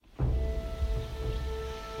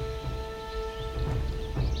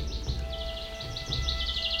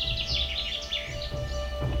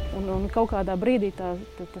Un kaut kādā brīdī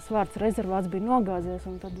tas vārds rezervāts bija nogāzies,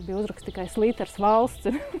 un tad bija uzraksts tikai Slīteres valsts.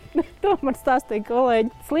 To man stāstīja kolēģi.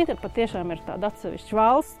 Slītere patiešām ir tāda atsevišķa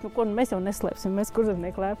valsts, ko mēs jau neslēpsim, mēs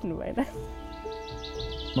kurzemnieki lepni, vai ne?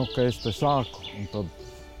 Ka es te sāku, un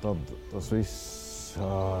tad tas viss,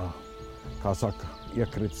 kā saka,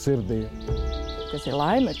 iekrita sirdī. Kas ir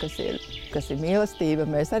laime, kas ir mīlestība,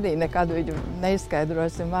 mēs arī nekad viņu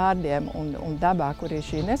neizskaidrosim vārdiem. Un dabā, kur ir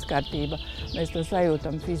šī neskartība, mēs to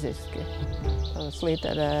sajūtam fiziski.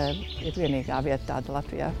 Slītere ir vienīgā vieta tāda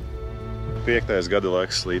Latvijā. 5. gada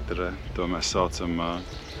laiks Slīterē, to mēs saucam,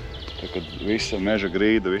 kad visa meža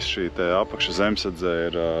grīda, visa šī apakša zemsadze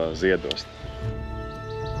ir ziedos.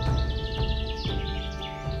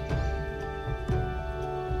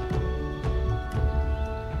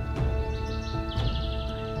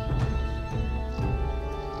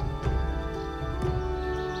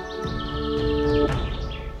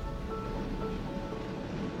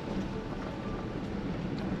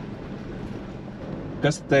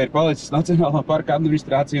 Kas te ir palicis Nacionālā parka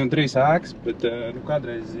administrācija un 3 ēkas, bet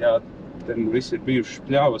kādreiz, jā, te viss ir bijušas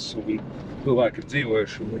pļavas un cilvēki ir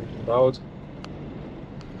dzīvojuši daudz.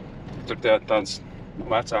 Tur tāds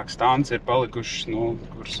vecāks stāns ir palikušas,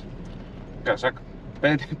 kuras, kā saka,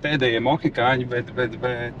 pēdējie mohikāņi, bet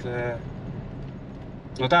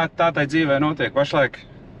tā tai dzīvē notiek pašlaik.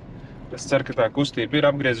 Es ceru, ka tā kustība ir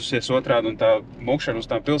apgriezusies otrādi un tā mukšana uz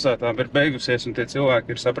tām pilsētām ir beigusies un tie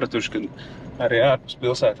cilvēki ir sapratuši, ka arī ārpus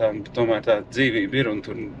pilsētām tomēr tā dzīvība ir un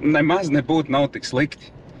tur nemaz nebūtu nav tik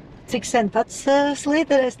slikti. Cik sen pats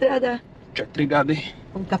Slīterē strādā? 4 gadi.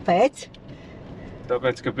 Un kāpēc?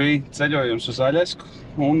 Tāpēc, ka bija ceļojums uz Aļesku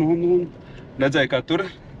un redzēju, kā tur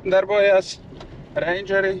darbojās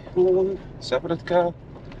rangeri un sapratu, ka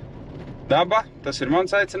daba, tas ir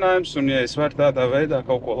mans aicinājums, un ja es varu tādā veidā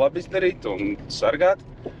kaut ko labi izdarīt un sargāt,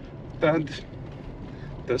 tad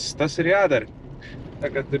tas ir jādara.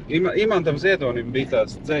 Tagad Imantam Ziedonim bija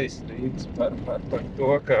tāds dzejs rīts par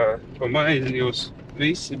to, ka pa maizi jūs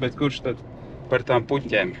visi, bet kurš tad par tām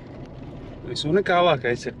puķēm.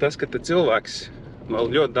 Visunikālākais ir tas, ka cilvēks vēl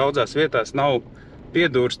ļoti daudzās vietās nav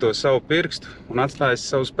piedūris to savu pirkstu un atstājis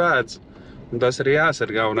savus pēdas. Un tas arī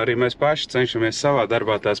jāsargā, un arī mēs paši cenšamies savā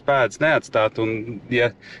darbā tās pēdas neatstāt. Un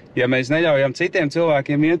ja mēs neļaujam citiem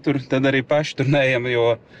cilvēkiem iet tur, tad arī paši tur neejam,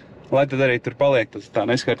 jo lai tad arī tur paliek tā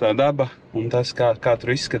neskartā daba un tas, kā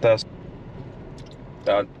tur izskatās.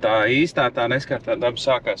 Tā īstā, tā neskartā daba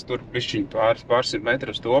sākās tur bišķiņ pārsimt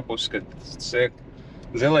metru uz to pusi, kad siek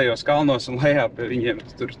zilajos kalnos un lejā pie viņiem.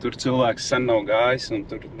 Tur cilvēks sen nav gājis un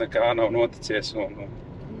tur nekā nav noticies.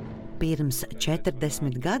 Pirms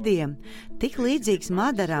 40 gadiem, tik līdzīgs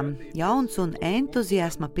Madaram, jauns un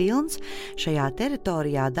entuziasma pilns, šajā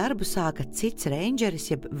teritorijā darbu sāka cits reinģeris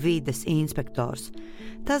jeb vides inspektors.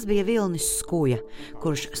 Tas bija Vilnis Skuja,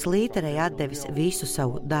 kurš Slīterei atdevis visu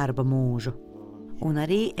savu darba mūžu. Un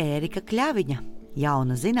arī Ērika Kļaviņa,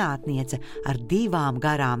 jauna zinātniece ar 2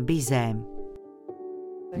 garām bizēm.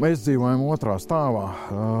 Mēs dzīvojam 2. stāvā,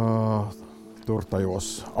 tur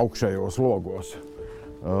tajos augšējos logos.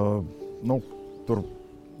 Tur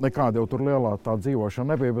nekāda jau tur lielā tā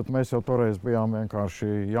dzīvošana nebija, bet mēs jau toreiz bijām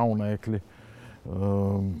vienkārši jaunēkļi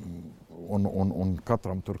un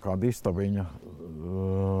katram tur kāda istabiņa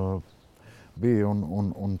bija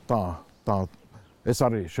un tā. Es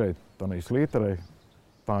arī šeit, tādā Slīterē,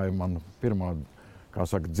 tā ir mana pirmā, kā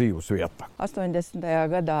saka, dzīves vieta. 80.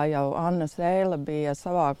 gadā jau Anna Sēle bija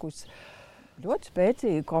savākusi ļoti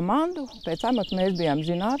spēcīgu komandu, pēc amata mēs bijām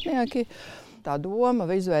zinātnieki. Tā doma,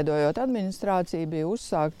 izveidojot administrāciju, bija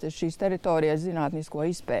uzsākt šīs teritorijas zinātnisko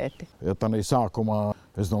izpēti. Ja tādā sākumā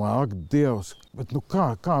es domāju, ak, Dievs, bet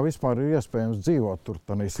kā vispār ir iespējams dzīvot tur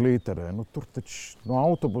tādā Slīterē? Tur taču no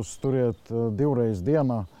autobusa tur iet 2 reizes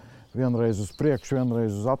dienā, 1 reizi uz priekšu, 1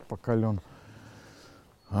 reizi uz atpakaļ un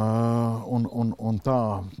tā.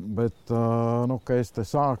 Bet, ka es te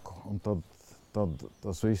sāku, un tad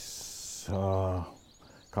tas viss,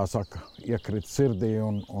 kā saka, iekrita sirdī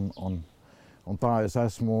un tā es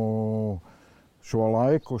esmu šo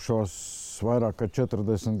laiku, šos vairāk kā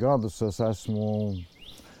 40 gadus, es esmu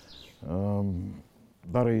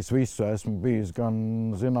darījis visu. Esmu bijis gan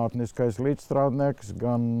zinātniskais līdzstrādnieks,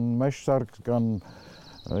 gan mežsargs, gan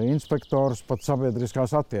inspektors, pat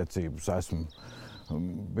sabiedriskās attiecības esmu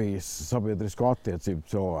bijis sabiedrisko attiecību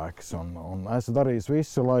cilvēks. Un esmu darījis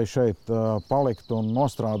visu, lai šeit paliktu un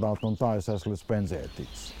nostrādātu, un tā es esmu līdz pensijai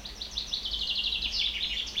ticis.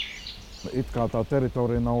 It kā tā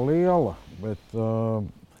teritorija nav liela, bet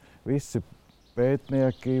visi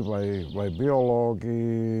pētnieki vai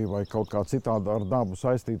biologi vai kaut kā citādi ar dabu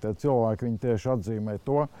saistītie cilvēki, viņi tieši atzīmē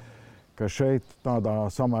to, ka šeit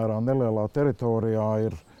tādā samērā nelielā teritorijā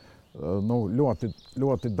ir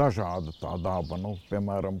ļoti dažāda tā daba.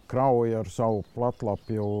 Piemēram, krauja ar savu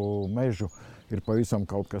platlapju mežu ir pavisam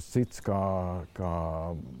kaut kas cits kā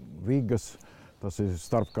vigas. Tas ir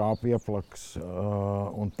starpkāpu ieplaks,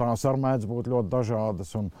 un tās ar mēdz būt ļoti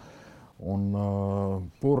dažādas. Un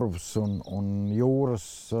purvs un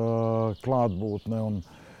jūras klātbūtne un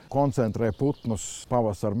koncentrē putnus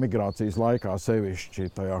pavasara migrācijas laikā sevišķi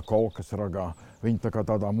tajā kolkas ragā. Viņi tā kā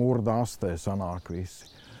tādā mūrda astē sanāk visi.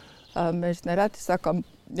 Mēs nereti sakam,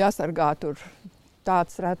 jāsargā tur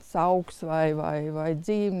tāds rets augs vai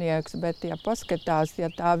dzīvnieks, bet ja paskatās, ja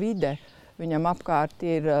tā vide viņam apkārt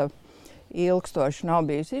ir ilgstoši nav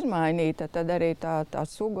bijusi izmainīta, tad arī tā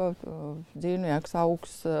suga, dzīvnieks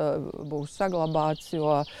augs būs saglabāts,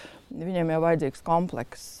 jo viņam jau vajadzīgs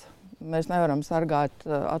komplekss. Mēs nevaram sargāt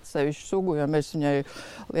atsevišķu sugu, jo mēs viņai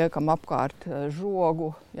liekam apkārt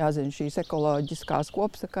žogu, jāzina šīs ekoloģiskās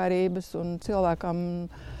kopsakarības, un cilvēkam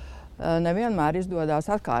nevienmēr izdodas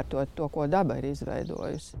atkārtot to, ko daba ir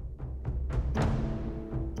izveidojusi.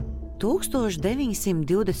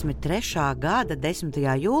 1923. gada 10.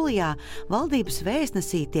 jūlijā valdības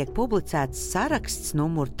vēstnesī tiek publicēts saraksts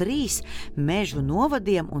numur 3 mežu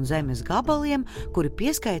novadiem un zemes gabaliem, kuri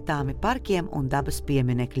pieskaitāmi parkiem un dabas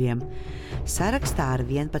pieminekļiem. Sarakstā ar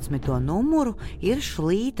 11. numuru ir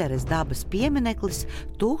Slīteres dabas piemineklis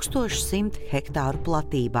 1100 hektāru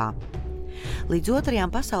platībā. Līdz 2.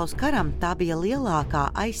 pasaules karam tā bija lielākā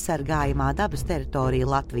aizsargājamā dabas teritorija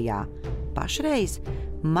Latvijā. Pašreiz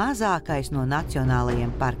mazākais no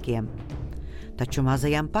nacionālajiem parkiem. Taču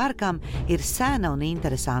mazajam parkam ir sena un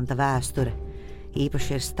interesanta vēsture.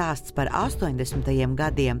 Īpaši ir stāsts par 80.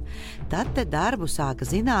 gadiem. Tad te darbu sāka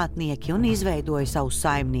zinātnieki un izveidoja savu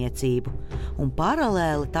saimniecību. Un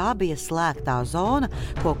paralēli tā bija slēgtā zona,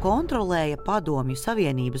 ko kontrolēja Padomju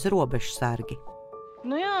Savienības robežsargi.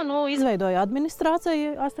 Izveidoja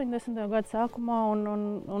administrāciju 80. gada sākumā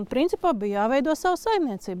un principā bija jāveido savu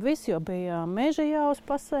saimniecību. Visi jau bija meži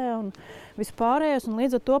jāuzpasē un vispārējais, un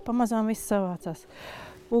līdz ar to pamazām viss savācās.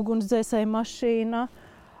 Ugunsdzēsēja mašīna,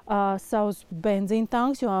 savus benzīna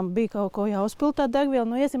tanks, jo bija kaut ko jāuzpiltā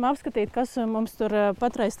degvielu. Iesim apskatīt, kas mums tur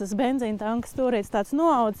patreiz tas benzīna tanks turīts tāds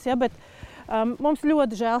noaudzis, bet mums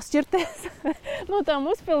ļoti žēl šķirties no tām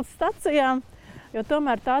uzpildes stacijām. Jo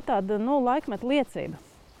tomēr tā tāda laikmeta liecība.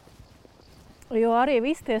 Jo arī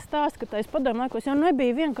visi tie stāsti, ka tais padomju laikos jau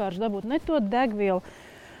nebija vienkārši dabūt ne to degvielu.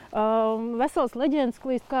 Vesels leģendas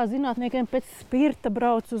klīst, kā zinātniekiem pēc spirta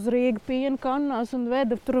brauc uz Rīgu piena kannās un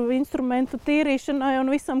veda tur instrumentu tīrīšanai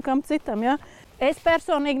un visam kam citam. Ja? Es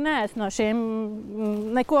personīgi neesmu no šiem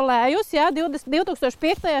neko lējus. Ja?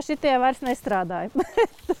 2005. šitie vairs nestrādāja.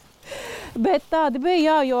 Bet tādi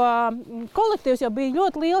bija, jo kolektīvs jau bija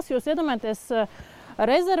ļoti liels. Jūs iedomājaties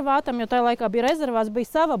rezervātam, jo tajā laikā bija rezervāts, bija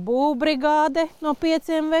sava būvbrigāde no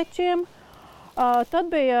 5 večiem. Tad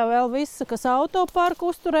bija vēl viss, kas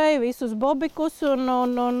autoparku uzturēja, visus bobikus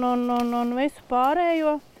un visu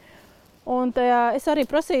pārējo. Un tajā es arī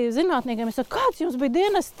prasīju zinātniekiem, kāds jums bija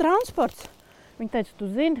dienas transports? Viņi teica, tu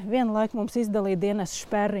zini, vienu laiku mums izdalīja dienas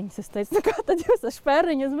šperriņas. Es teicu, kā tad jūs ar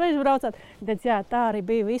šperriņu uz mežu braucāt? Viņi teica, jā, tā arī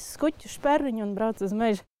bija visu skuķu šperriņu un brauc uz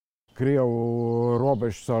mežu. Krievu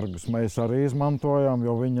robežsargus mēs arī izmantojām,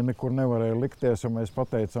 jo viņi nekur nevarēja likties, ja mēs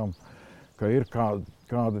pateicām, ka ir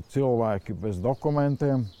kādi cilvēki bez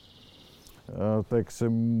dokumentiem,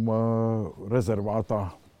 teiksim,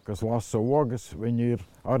 rezervātā, kas lasa ogas, viņi ir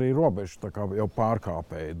arī robežu tā kā jau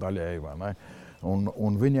pārkāpēji daļēji, vai ne?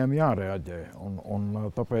 Un viņiem jārēģē. Un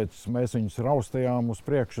tāpēc mēs viņus raustījām uz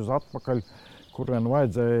priekšu, uz atpakaļ, kurien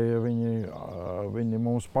vajadzēja, viņi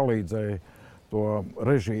mums palīdzēja to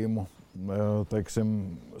režīmu,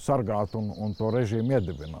 teiksim, sargāt un to režīmu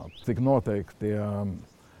iedibināt. Tik noteikti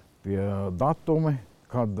tie datumi,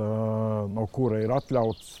 kad no kura ir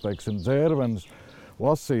atļauts, teiksim, dzērvenes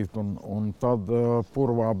lasīt, un tad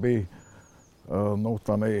purvā bija no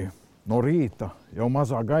rīta jau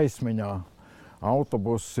mazā gaismiņā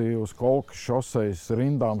autobusi uz Kolkas šosejas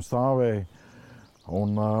rindām stāvēja,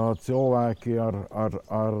 un cilvēki ar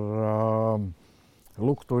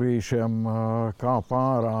lukturīšiem kāpa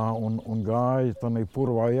ārā un gāja tanī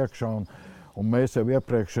purvā iekšā. Un mēs jau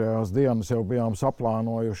iepriekšējās dienas jau bijām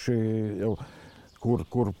saplānojuši,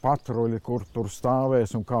 kur patruļi, kur tur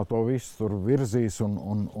stāvēs un kā to visu tur virzīs.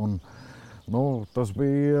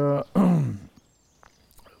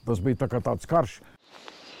 Tas bija tā kā tāds karš.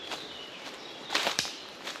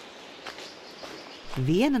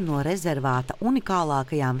 Viena no rezervāta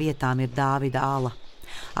unikālākajām vietām ir Dāvida ala.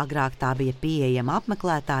 Agrāk tā bija pieejama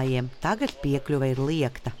apmeklētājiem, tagad piekļuve ir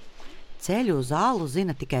liegta. Ceļu uz alu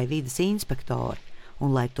zina tikai vides inspektori,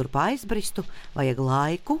 Un, lai turp aizbristu, vajag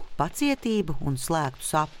laiku, pacietību un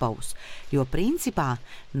slēgtus apavus, jo principā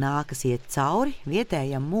nākas iet cauri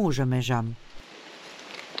vietējam mūža mežam.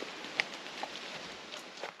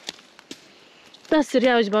 Tas ir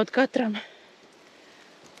jāizbauda katram.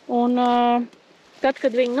 Un tad,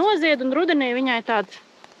 kad viņi nozied un rudenī viņai tāds,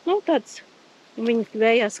 viņa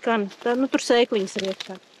vējā skan, tur sēkliņas ir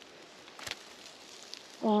iekšā.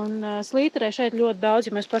 Un Slīterē šeit ļoti daudz,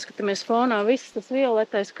 ja mēs paskatāmies fonā, viss tas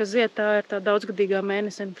violetais, kas zied, tā ir tā daudzgadīgā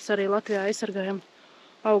mēnesene, kas arī Latvijā aizsargājam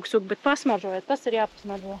augstu, bet pasmaržojot, tas ir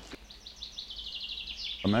jāpasmaržo.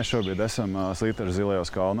 Mēs šobrīd esam Slīteres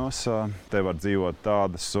zilajos kalnos. Te var dzīvot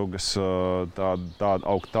tādas sugas,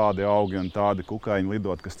 augt tādi augi un tādi kukaiņi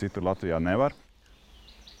lidot, kas citur Latvijā nevar.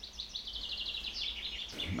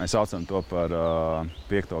 Mēs saucam to par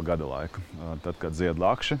 5. gada laiku. Tad, kad zied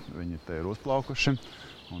lakši, viņi te ir uzplaukuši.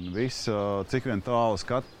 Un viss, cik vien tālu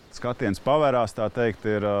skatiens pavērās, tā teikt,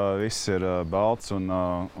 viss ir balts un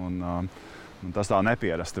tas tā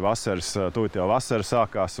nepierasti. Tūlīt jau vasara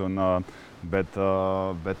sākās, bet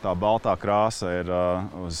tā baltā krāsa ir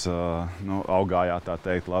uz augājā, tā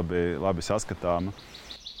teikt, labi saskatāma.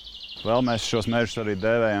 Vēl mēs šos mežus arī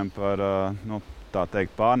dēvējam par, tā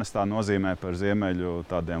teikt, pārnestā nozīmē par ziemeļu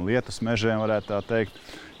tādiem lietus mežiem, varētu tā teikt,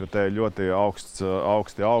 jo te ļoti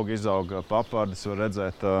augsti augi izauga, papardes var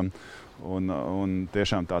redzēt, un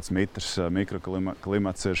tiešām tāds mitrs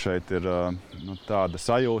mikroklimats ir šeit, ir tāda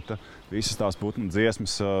sajūta. Visas tās putnu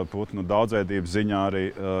dziesmas, putnu daudzveidības ziņā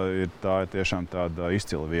arī tā ir tiešām tāda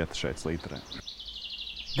izcila vieta šeit Slīterē.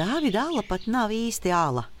 Dāvida ala pat nav īsti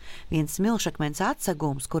ala. Viens smilšakmens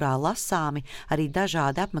atsegums, kurā lasāmi arī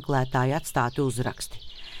dažādi apmeklētāji atstāti uzraksti.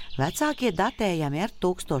 Vecākie datējami ar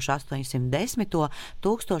 1810.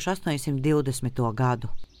 1820. gadu.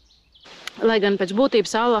 Lai gan pēc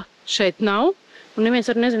būtības ala šeit nav, un neviens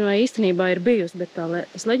arī nezinu, vai īstenībā ir bijusi, bet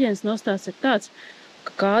tas leģendas nostāsts ir tāds,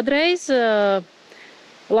 ka kādreiz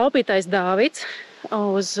laupītājs Dāvids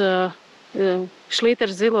uz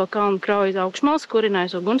Slīteres zilo kalnu kraujas augšmals,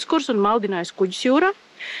 kurinājis ugunskurus un maldinājis kuģis jūrā,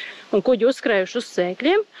 un kuģi uzskrējuši uz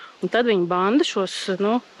sēkļiem, un tad viņa banda šos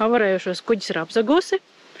avarējušos kuģis ir apzagusi,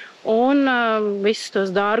 un visus tos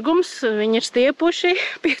dārgumus viņi ir stiepuši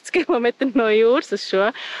 5 km no jūras uz šo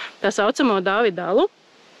tā saucamo Dāvida alu,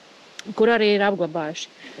 kur arī ir apglabājuši.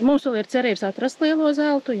 Mums vēl ir cerības atrast lielo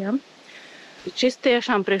zeltu, ja? Šis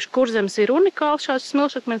tiešām priekš Kurzemes ir unikāls šāds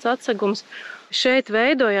smilšakmens atsegums. Šeit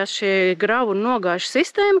veidojās šī gravu un nogāžu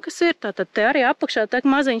sistēma, kas ir, tātad te arī apakšā tā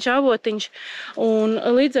maziņš avotiņš, un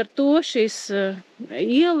līdz ar to šīs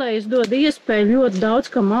ielejas dod iespēju ļoti daudz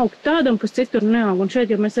kam augt tādam, kas citur neaug, un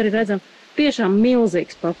šeit jau mēs arī redzam tiešām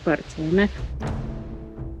milzīgs papards, vai ne?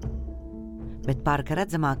 Bet parka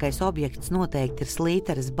redzamākais objekts noteikti ir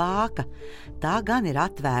Slīteres bāka. Tā gan ir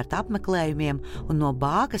atvērta apmeklējumiem, un no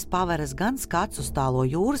bākas paveras gan skats uz tālo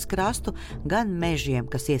jūras krastu, gan mežiem,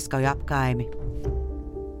 kas ieskauj apkaimi.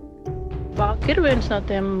 Bāka ir viens no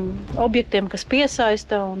tiem objektiem, kas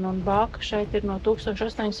piesaista, un bāka šeit ir no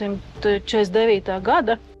 1849.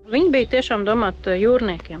 gada. Viņi bija tiešām domāti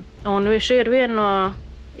jūrniekiem, un šī ir viena no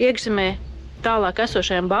iekšzemē tālāk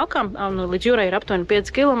esošajām bākām, līdz jūrai ir aptuveni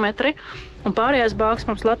 5 km, un pārējās bākas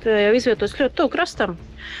mums Latvijā jau izvietotas ļoti tuvu krastam.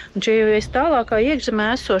 Un šī ir tālākā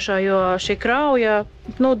iekšzemē esošā, jo šī krauja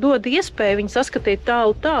dod iespēju viņu saskatīt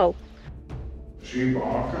tālu. Šī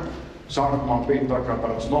bāka sākumā bija tā kā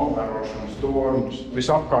tāds novērošanas tornis.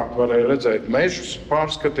 Visapkārt varēja redzēt mežus,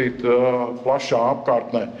 pārskatīt plašā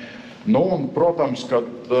apkārtnē. Un, protams, kad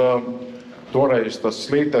toreiz tas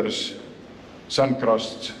Slīteres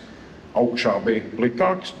senkrasts augšā bija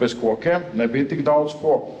plikāks, bez kokiem, nebija tik daudz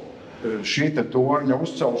koku. Šī torņa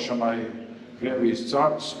uzcelšanai Krievijas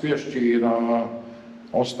cārs piešķīra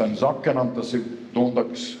Osten Zakenam, tas ir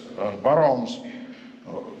Dundakas barons,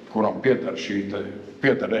 kuram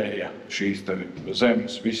piederēja šīs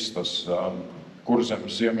zemes, visas tas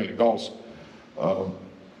Kurzemes ziemeļa gals,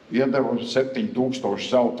 iedeva 7000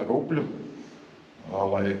 zelta rubļu,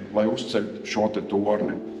 lai uzceļ šo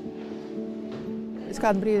torni. Es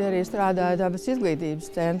kādu brīdi arī strādāju dabas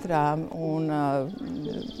izglītības centrā, un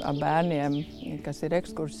ar bērniem, kas ir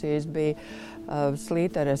ekskursijas, bija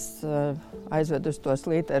Slīteres, aizved uz to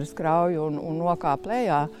Slīteres krauju un nokāp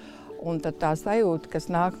lejā. Un tad tā sajūta, kas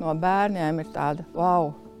nāk no bērniem, ir tāda,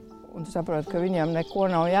 wow! Un tu saproti, ka viņiem neko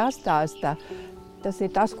nav jāstāsta. Tas ir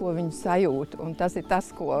tas, ko viņi sajūt, un tas ir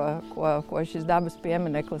tas, ko šis dabas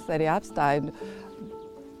piemineklis arī atstāja.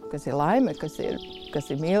 Kas ir laime, kas ir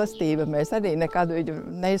mīlestība. Mēs arī nekad viņu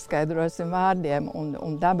neizskaidrosim vārdiem,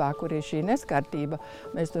 un dabā, kur ir šī neskartība,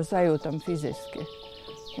 mēs to sajūtam fiziski.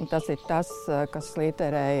 Un tas ir tas, kas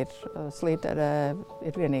Slīterē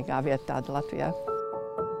ir vienīgā vieta tāda Latvijā.